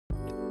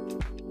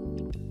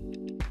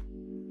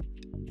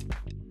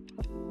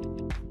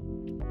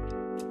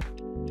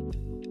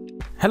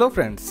Hello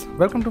friends,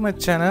 welcome to my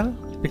channel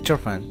Picture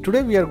Fun.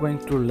 Today we are going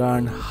to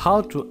learn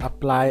how to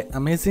apply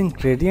amazing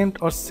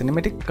gradient or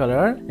cinematic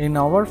color in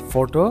our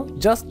photo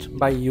just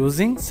by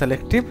using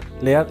selective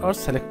layer or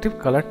selective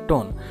color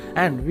tone.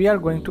 And we are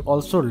going to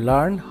also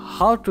learn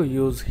how to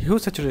use hue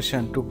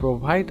saturation to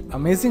provide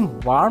amazing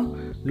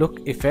warm look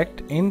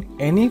effect in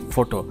any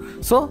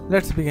photo. So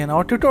let's begin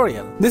our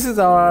tutorial. This is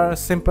our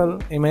simple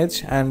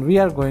image and we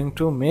are going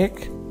to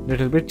make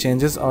little bit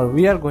changes, or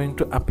we are going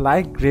to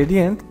apply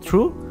gradient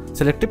through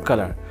selective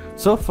color.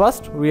 So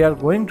first we are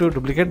going to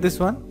duplicate this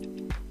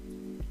one.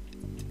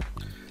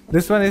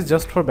 This one is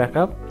just for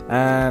backup,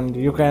 and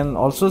you can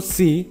also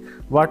see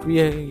what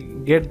we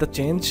get the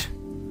change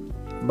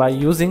by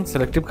using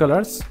selective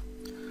colors.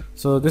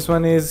 So this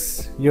one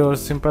is your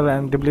simple,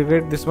 and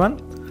duplicate this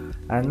one.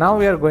 And now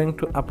we are going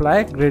to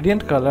apply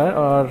gradient color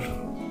or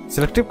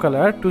selective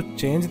color to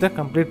change the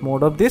complete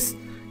mode of this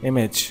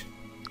image.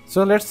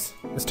 So let's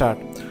start.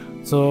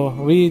 So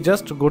we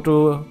just go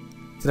to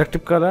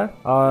selective color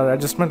or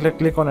adjustment layer,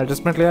 click on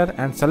adjustment layer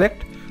and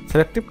select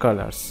selective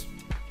colors.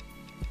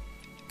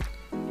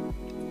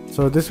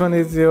 So this one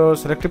is your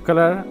selective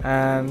color,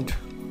 and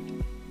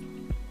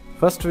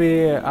first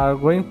we are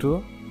going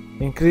to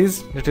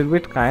increase little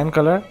bit cayenne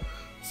color.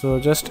 So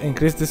just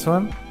increase this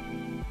one,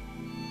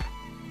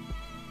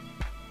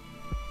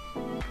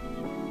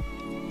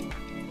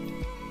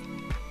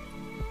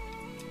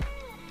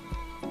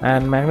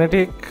 and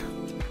magnetic,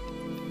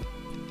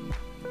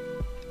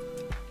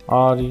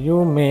 or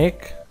you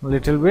make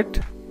little bit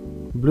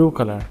blue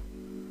color,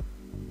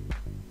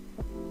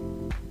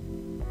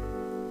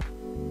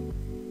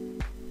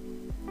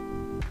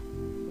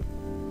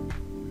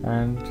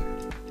 and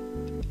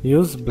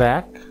use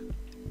black,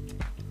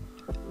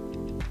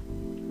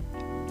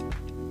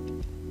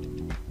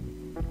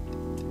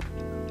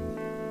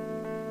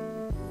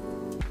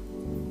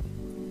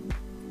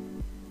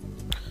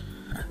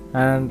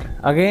 and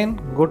again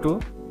go to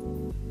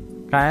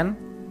cayenne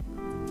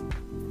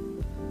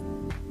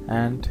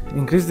and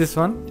increase this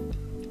one,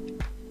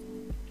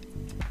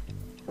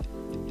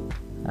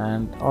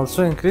 and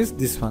also increase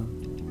this one.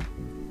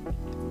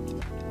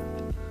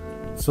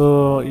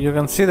 So you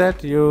can see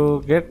that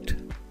you get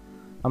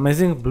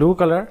amazing blue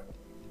color.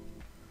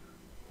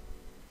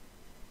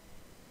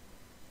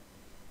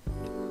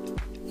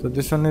 So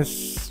this one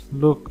is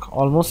look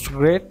almost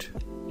great.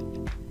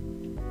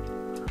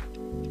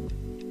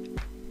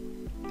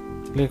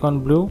 Click on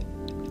blue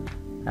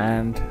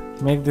and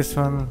make this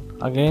one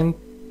again,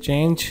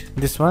 change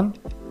this one,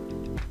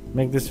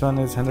 make this one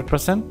is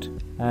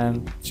 100%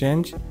 and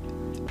change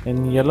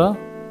in yellow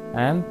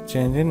and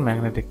change in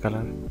magnetic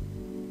color.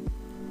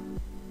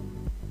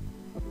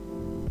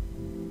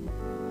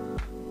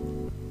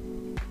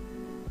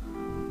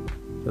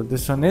 So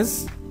this one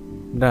is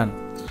done.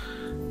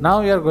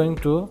 Now we are going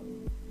to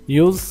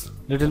use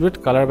little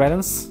bit color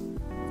balance.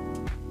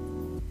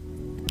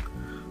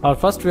 Or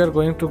first we are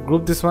going to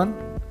group this one.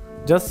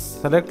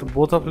 Just select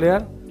both of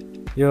layer,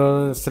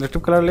 your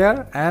selective color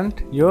layer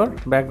and your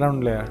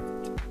background layer,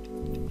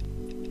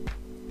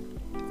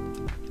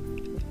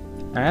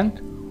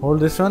 and hold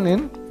this one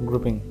in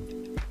grouping.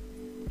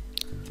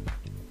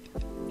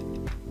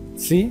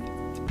 See,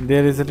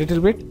 there is a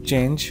little bit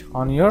change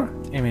on your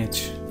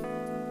image.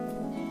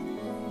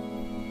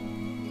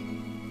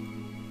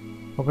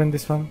 Open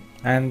this one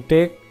and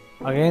take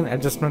again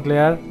adjustment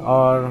layer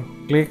or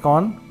click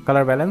on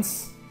color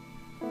balance,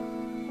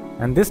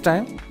 and this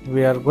time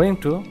we are going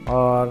to,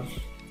 or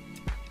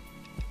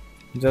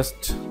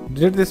just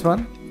delete this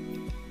one,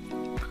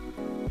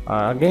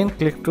 again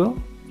click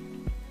to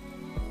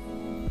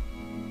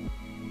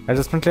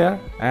adjustment layer,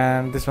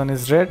 and this one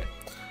is red,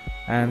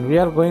 and we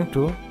are going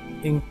to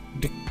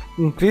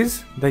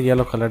increase the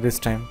yellow color this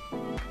time.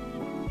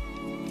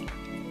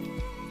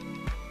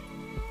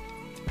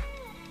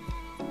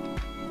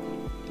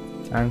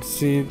 And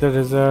see the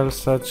results.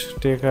 Such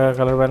take a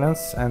color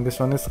balance, and this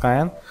one is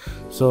cayenne.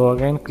 So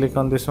again click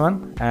on this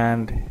one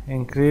and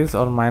increase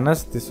or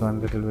minus this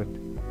one little bit.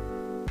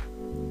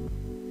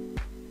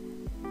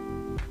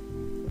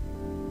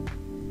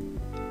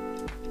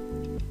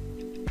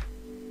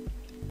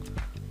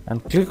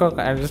 And click on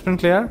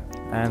adjustment layer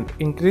and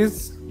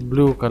increase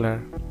blue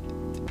color.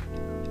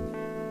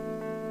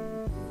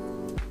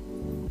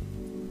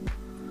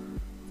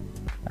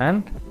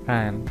 And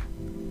cayenne.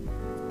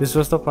 This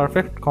was the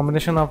perfect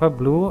combination of a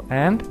blue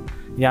and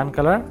cyan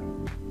color.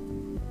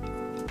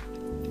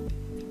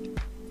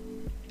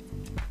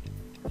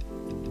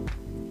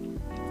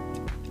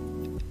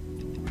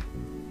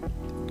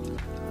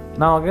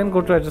 Now again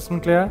go to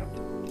adjustment layer,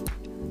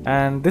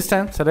 and this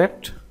time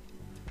select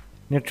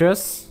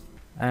neutrous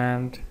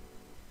and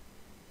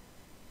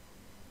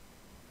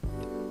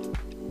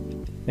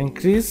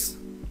increase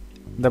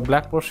the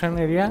black portion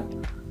area,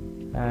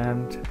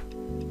 and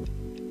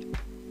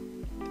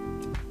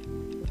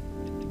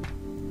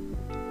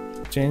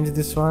change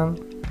this one,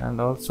 and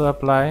also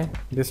apply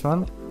this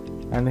one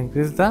and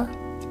increase the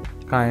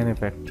cayenne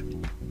effect.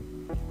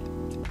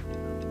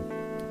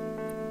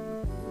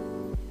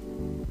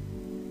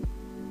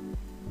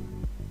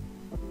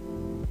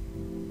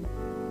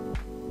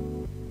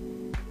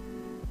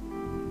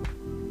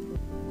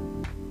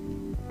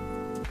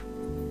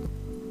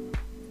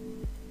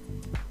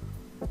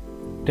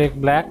 take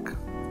black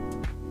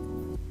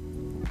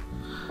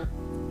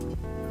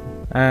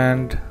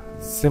and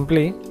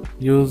simply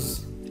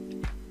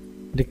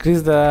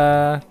decrease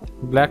the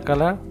black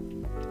color,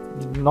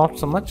 not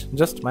so much,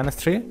 just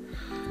 -3,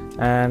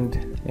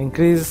 and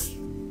increase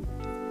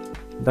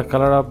the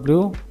color of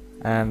blue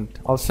and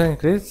also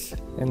increase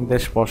in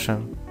this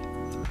portion.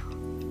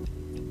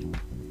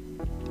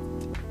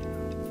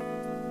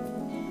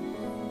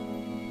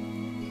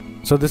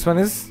 So this one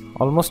is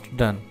almost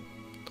done.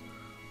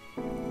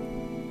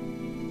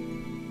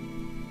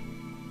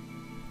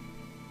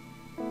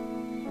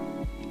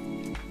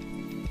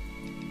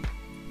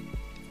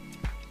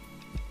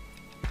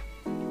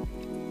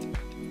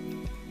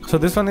 So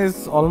this one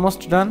is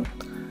almost done,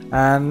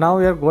 and now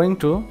we are going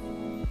to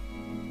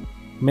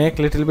make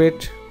little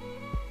bit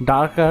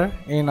darker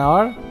in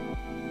our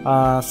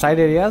side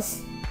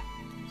areas.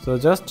 So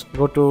just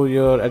go to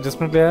your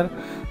adjustment layer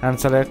and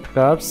select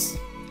curves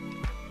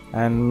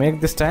and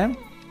make this time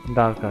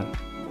darker.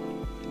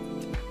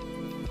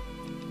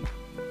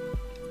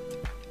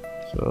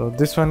 So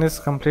this one is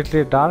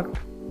completely dark,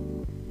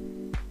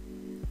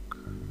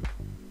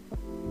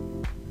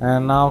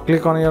 and now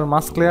click on your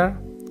mask layer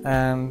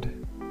and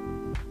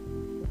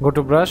go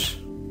to brush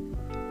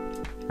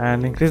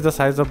and increase the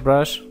size of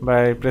brush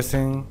by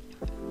pressing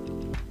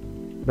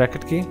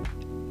bracket key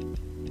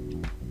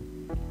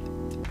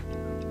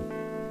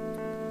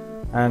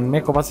and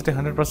make opacity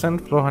 100%,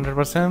 flow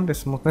 100%,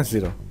 smoothness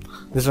 0.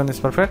 This one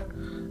is perfect,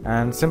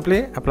 and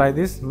simply apply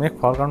this, make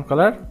foreground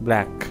color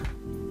black.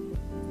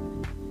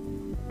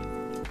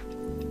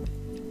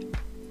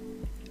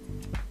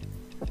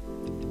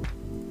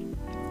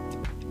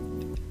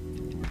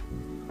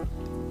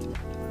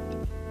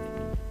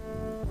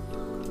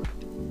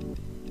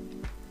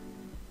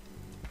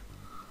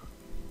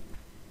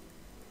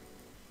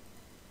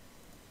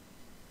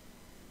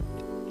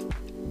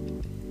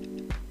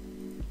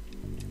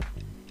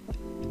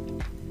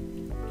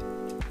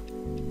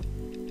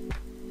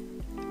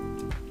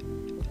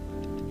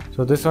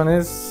 So this one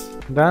is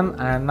done,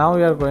 and now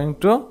we are going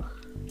to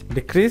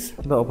decrease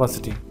the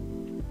opacity.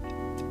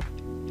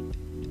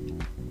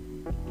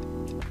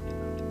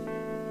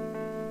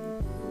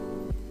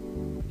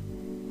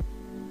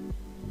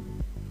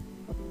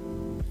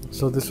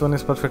 So this one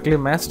is perfectly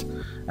matched,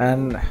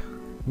 and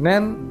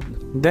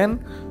then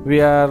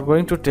we are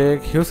going to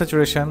take hue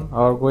saturation,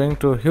 or going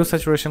to hue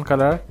saturation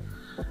color,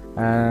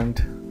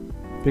 and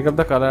pick up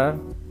the color,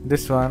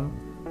 this one,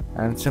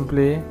 and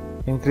simply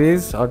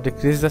increase or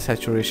decrease the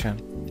saturation.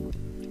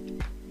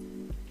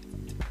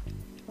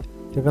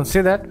 You can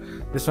see that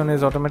this one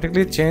is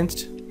automatically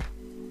changed,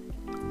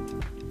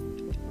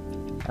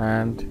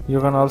 and you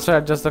can also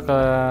adjust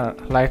the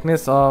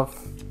lightness of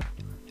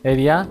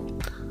area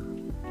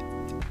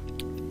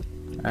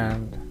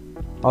and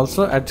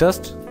also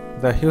adjust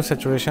the hue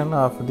saturation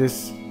of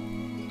this.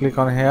 Click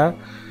on here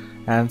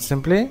and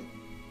simply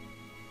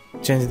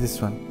change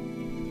this one.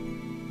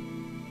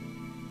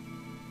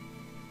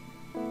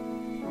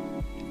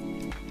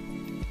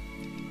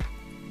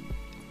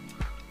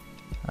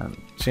 And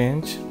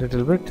change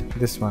little bit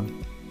this one.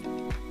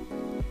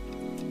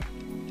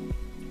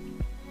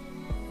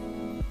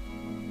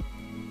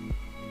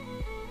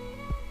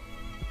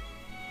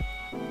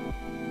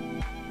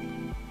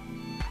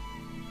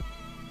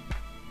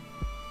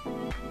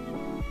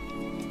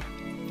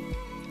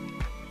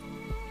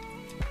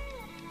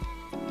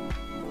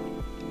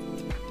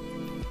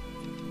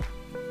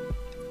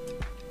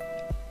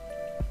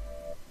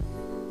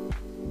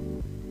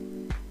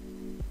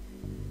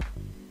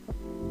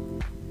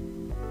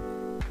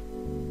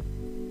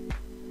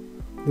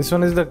 This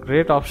one is the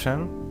great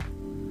option,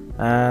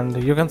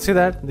 and you can see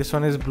that this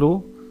one is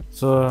blue,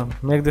 so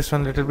make this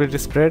one little bit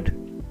spread.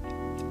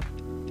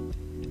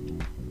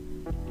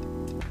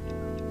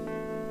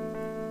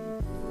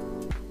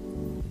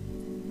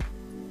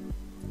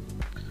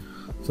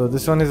 So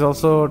this one is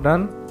also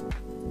done,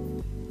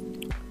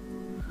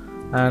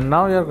 and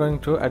now we are going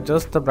to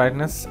adjust the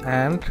brightness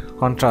and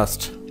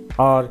contrast,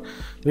 or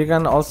we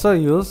can also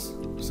use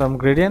some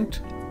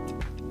gradient.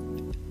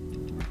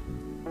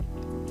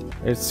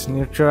 It's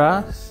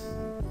neutral,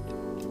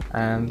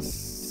 and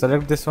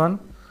select this one,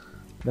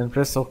 then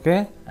press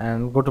OK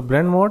and go to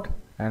blend mode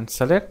and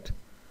select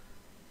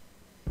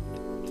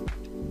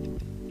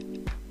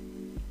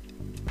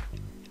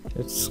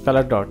its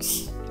color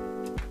dots.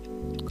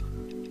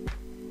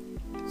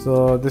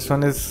 So this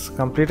one is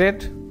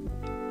completed,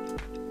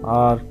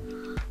 or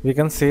we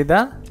can see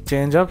the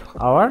change of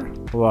our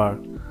work.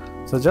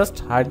 So just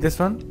hide this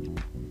one,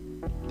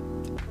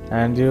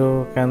 and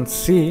you can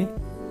see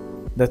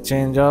the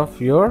change of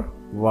your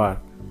work.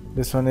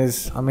 This one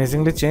is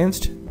amazingly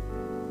changed.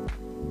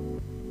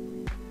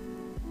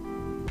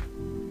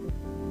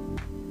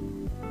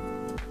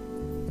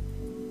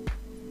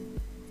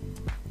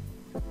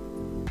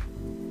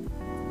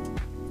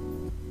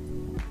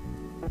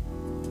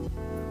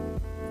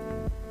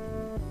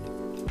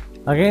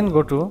 Again,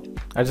 go to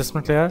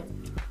adjustment layer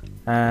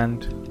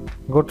and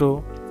go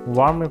to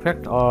warm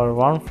effect or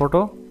warm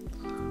photo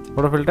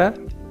filter,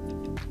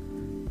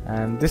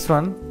 and this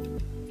one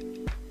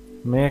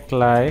make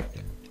like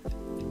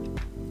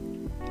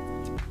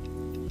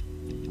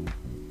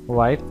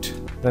white,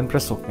 then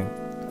press OK.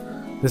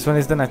 This one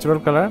is the natural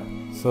color,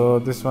 so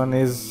this one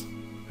is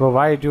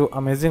provide you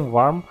amazing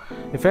warm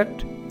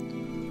effect.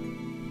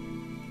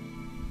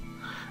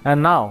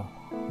 And now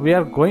we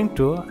are going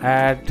to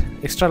add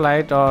extra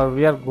light, or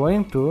we are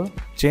going to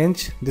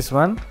change this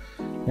one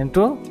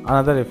into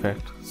another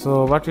effect.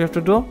 So what we have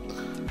to do,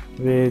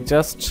 we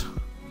just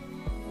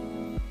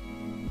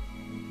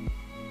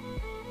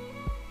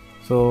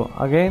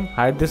again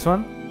hide this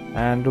one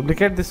and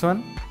duplicate this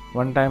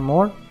one time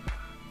more,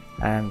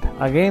 and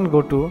again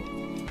go to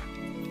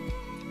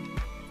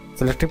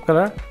selective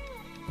color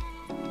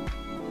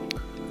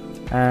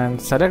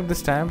and select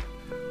this time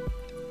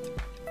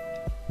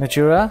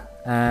Natura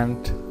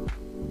and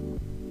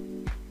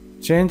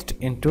changed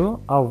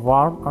into a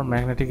warm or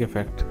magnetic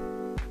effect.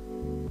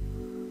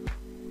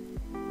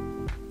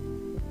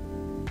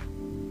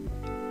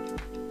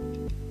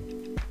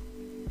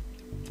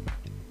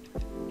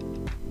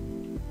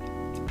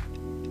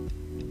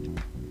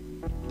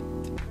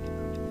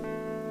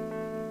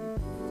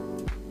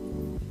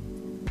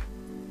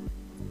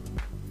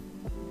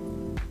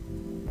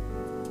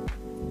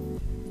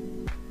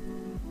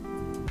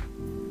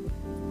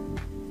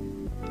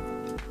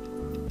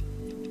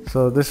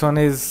 So this one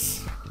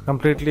is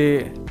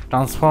completely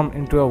transformed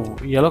into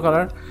a yellow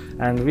color,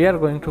 and we are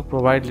going to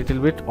provide little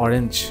bit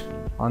orange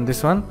on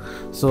this one.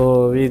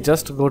 So we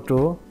just go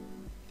to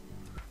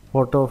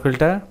photo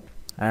filter,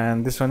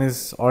 and this one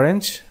is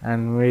orange,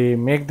 and we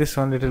make this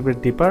one little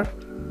bit deeper,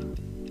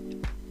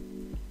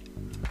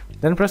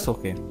 then press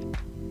OK.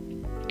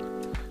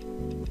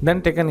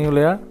 Then take a new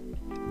layer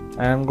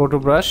and go to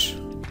brush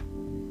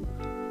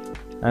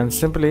and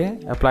simply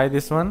apply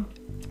this one,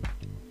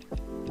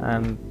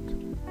 and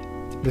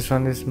this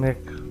one is make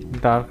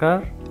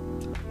darker,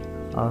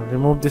 or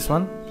remove this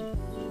one.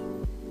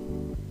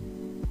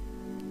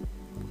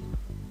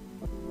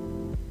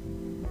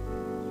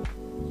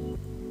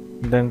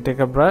 Then take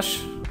a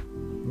brush,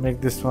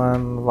 make this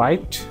one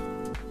white,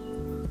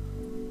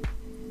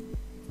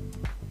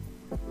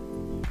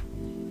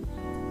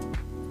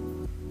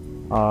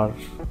 or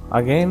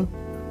again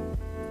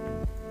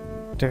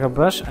take a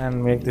brush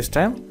and make this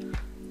time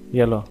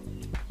yellow.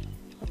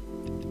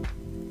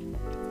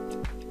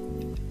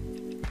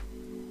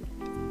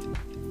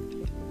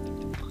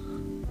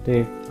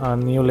 Take a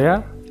new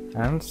layer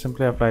and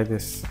simply apply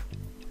this.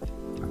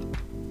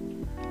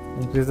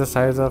 Increase the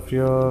size of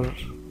your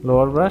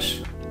lower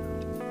brush,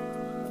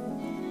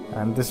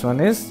 and this one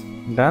is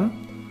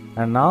done.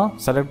 And now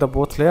select the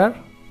both layer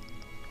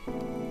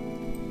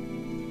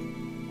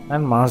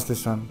and merge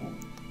this one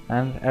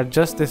and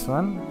adjust this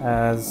one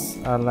as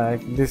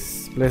like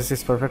this place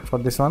is perfect for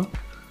this one.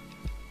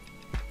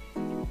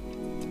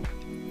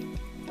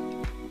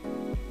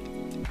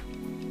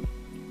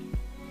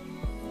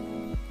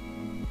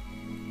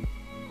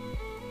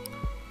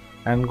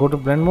 And go to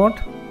blend mode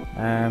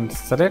and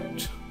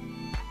select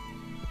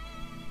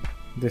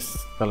this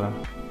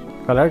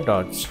color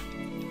dodge.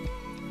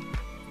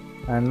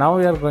 And now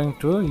we are going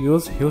to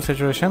use hue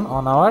saturation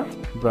on our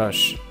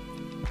brush.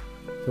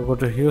 So go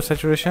to hue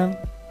saturation,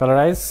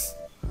 colorize,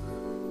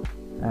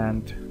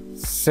 and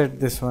set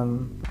this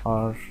one,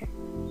 or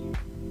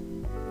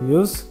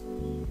use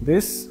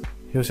this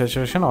hue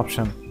saturation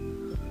option.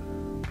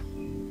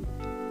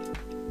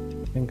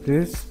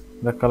 Increase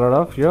the color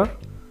of your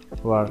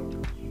work.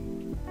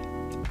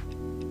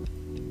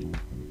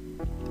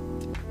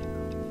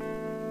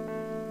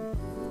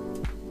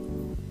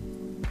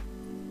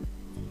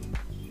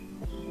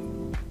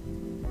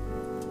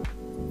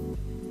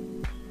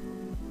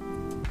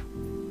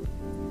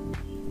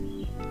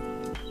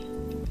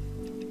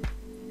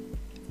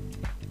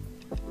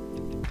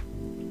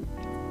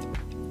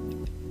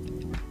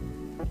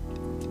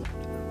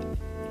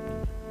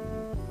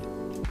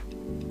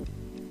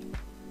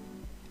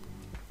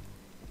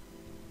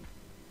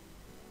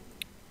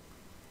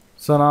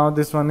 So now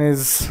this one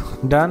is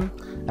done,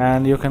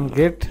 and you can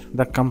get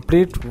the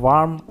complete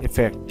warm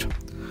effect.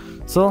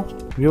 So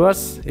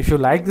viewers, if you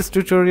like this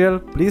tutorial,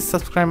 please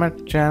subscribe my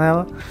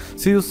channel.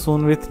 See you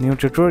soon with new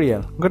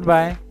tutorial.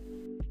 Goodbye.